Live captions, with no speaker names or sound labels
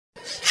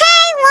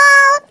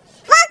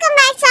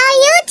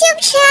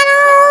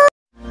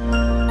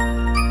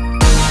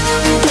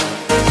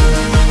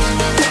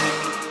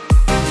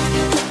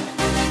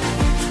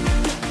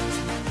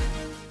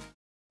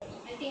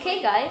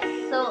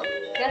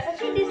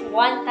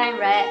one time,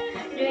 right,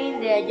 during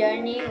the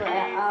journey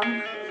where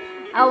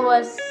I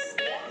was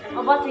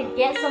about to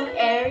get some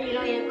air, you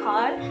know, in the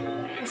car.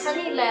 And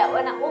suddenly, like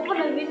when I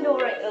opened the window,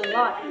 right, a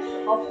lot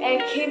of air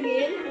came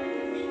in.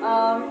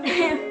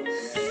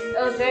 It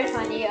was very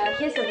funny.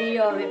 Here's a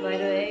video of it, by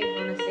the way, if you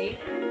wanna see.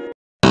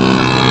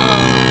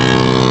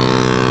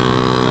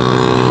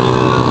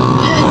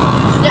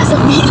 Just a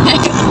bit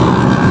like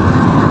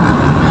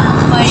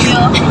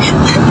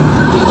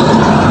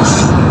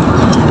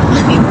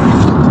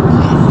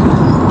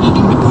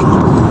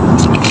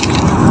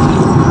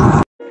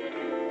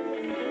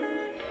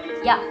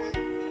Yeah.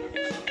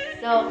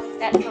 So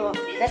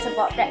that's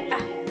about that.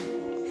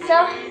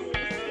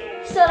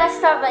 So let's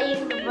start by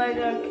eating the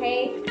burger,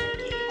 okay?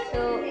 So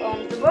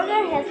the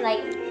burger has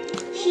like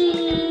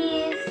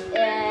cheese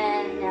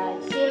and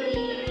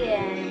chili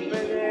and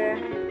burger.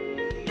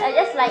 I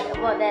just like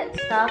about that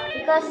stuff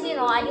because, you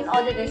know, I didn't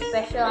order the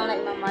special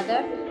unlike my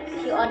mother.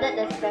 She ordered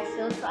the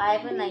special, so I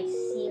haven't like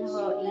seen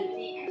her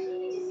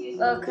eat.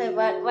 Okay,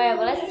 but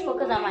whatever. Let's just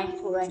focus on my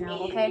food right now,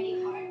 okay?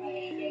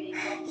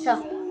 So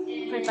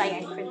first bite,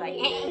 guys. First bite.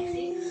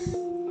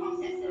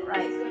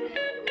 Right.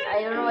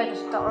 I don't know where to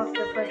start off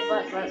the first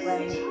part,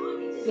 but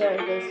here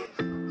it is.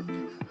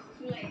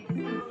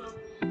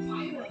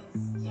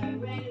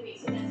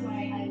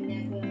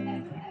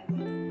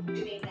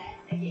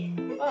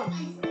 Oh.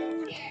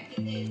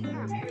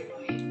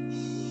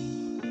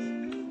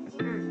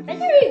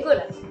 That's really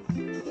good.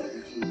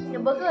 The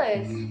burger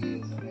is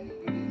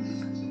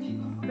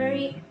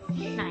very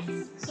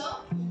nice.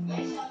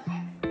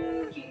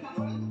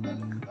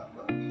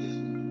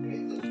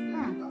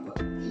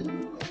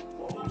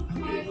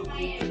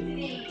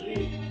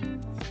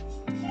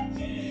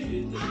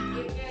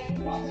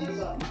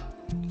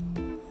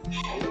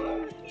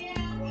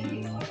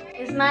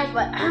 It's nice,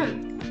 but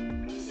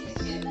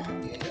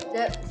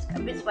it's a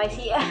bit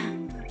spicy.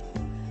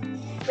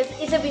 But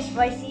it's a bit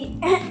spicy.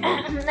 I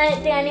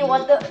think I need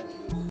water.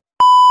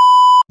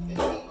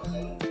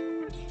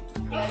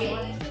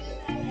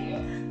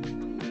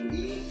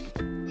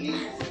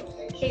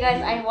 Hey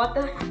guys, I have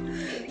water.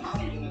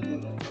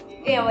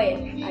 Yeah, wait.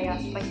 Yeah,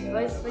 spicy.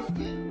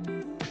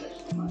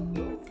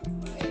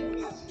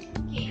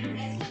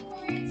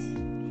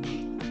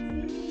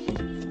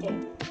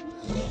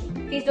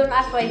 Please don't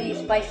ask why it's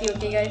spicy,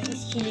 okay guys,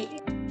 it's chili.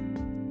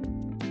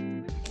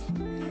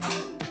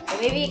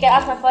 Maybe you can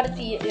ask my father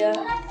to eat, yeah.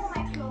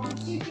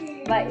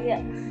 But yeah.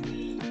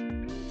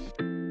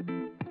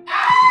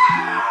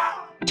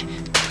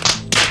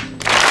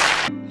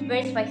 It's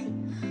very spicy.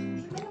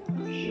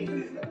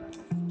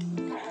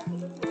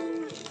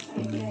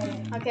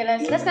 Okay,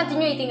 let's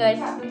continue eating, guys.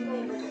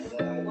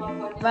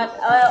 But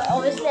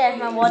obviously I have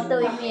my water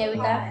with me every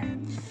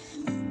time.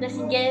 Just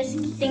in case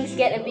things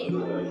get a bit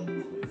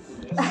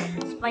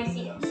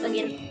spicy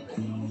again.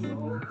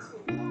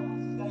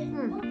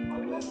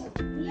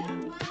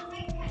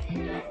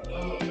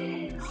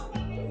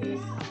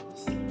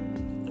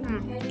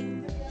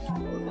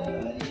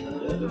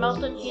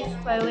 Melted cheese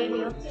by the way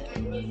here.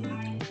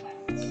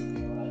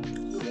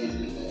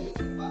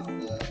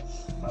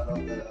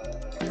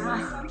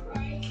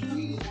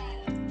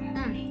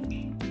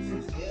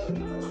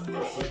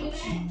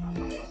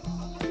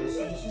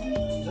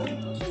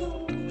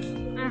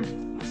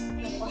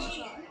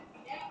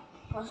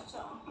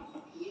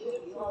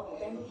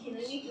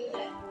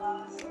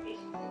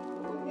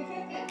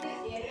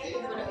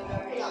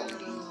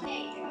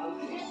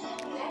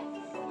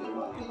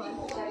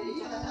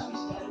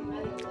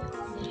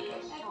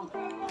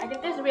 I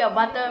think this is real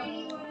butter.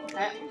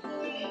 Okay.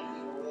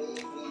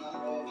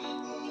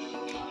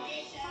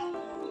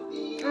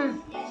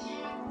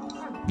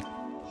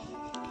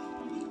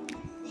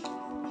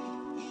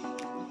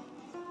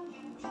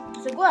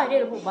 It's a good idea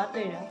to put butter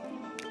in it.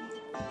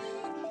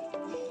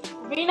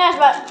 Really nice,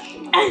 but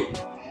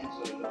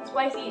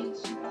spicy.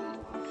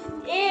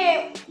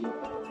 Ew!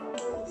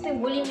 Still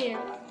bullying me.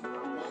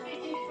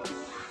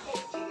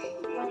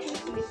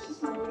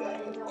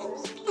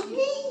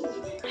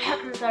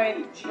 I'm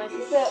sorry, my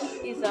sister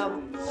is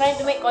trying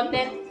to make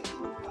content.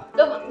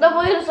 Don't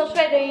forget to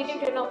subscribe to the YouTube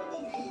channel.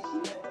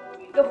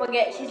 Don't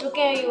forget, she's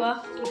looking at you,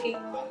 she's looking.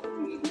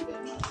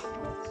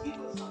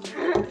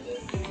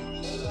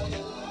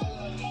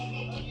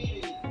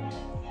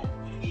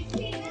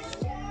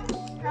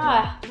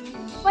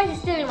 Why is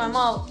it still in my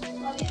mouth?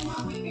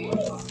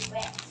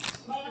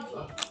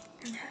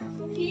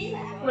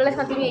 Well, let's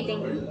continue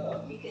eating.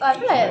 I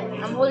feel like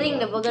I'm holding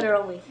the burger the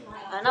wrong way.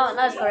 Now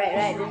it's correct,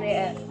 right? This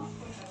way,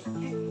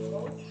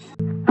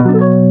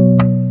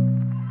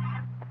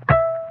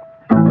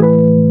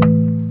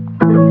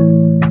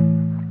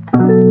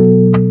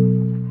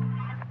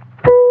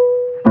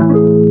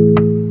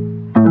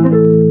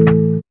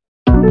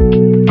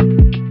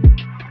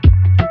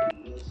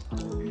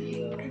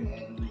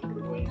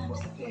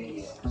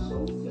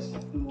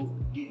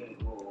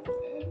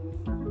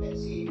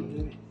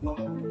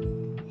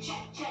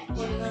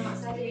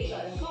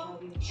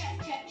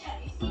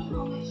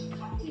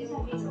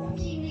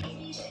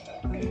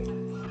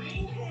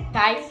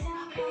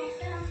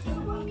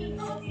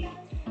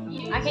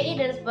 I can eat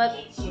this, but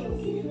I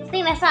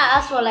think next time I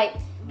ask for like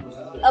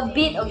a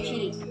bit of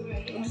chili,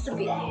 just a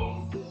bit.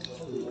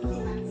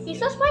 It's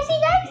so spicy,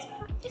 guys.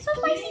 It's so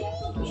spicy.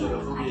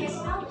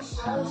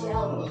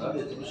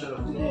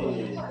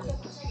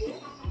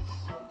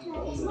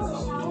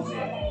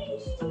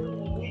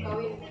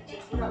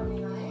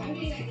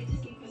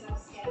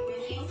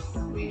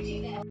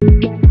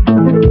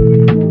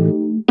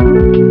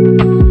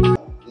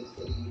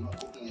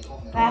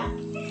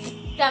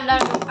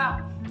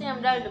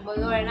 I'm done with the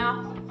burger right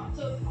now.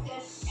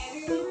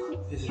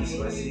 Is it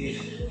spicy?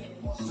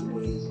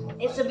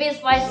 It's a bit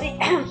spicy.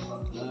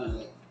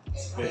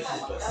 Spicy.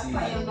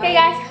 Okay,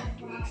 guys.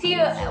 See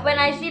you when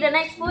I see the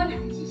next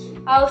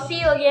food. I'll see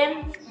you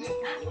again.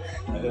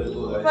 I gotta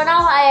go, guys. For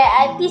now,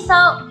 I peace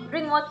out,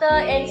 drink water,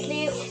 and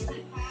sleep.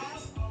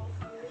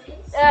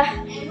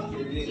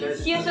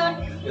 See you soon.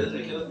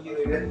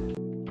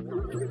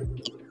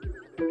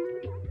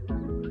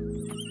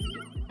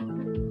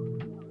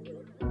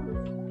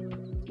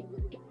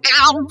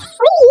 I'm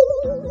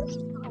free.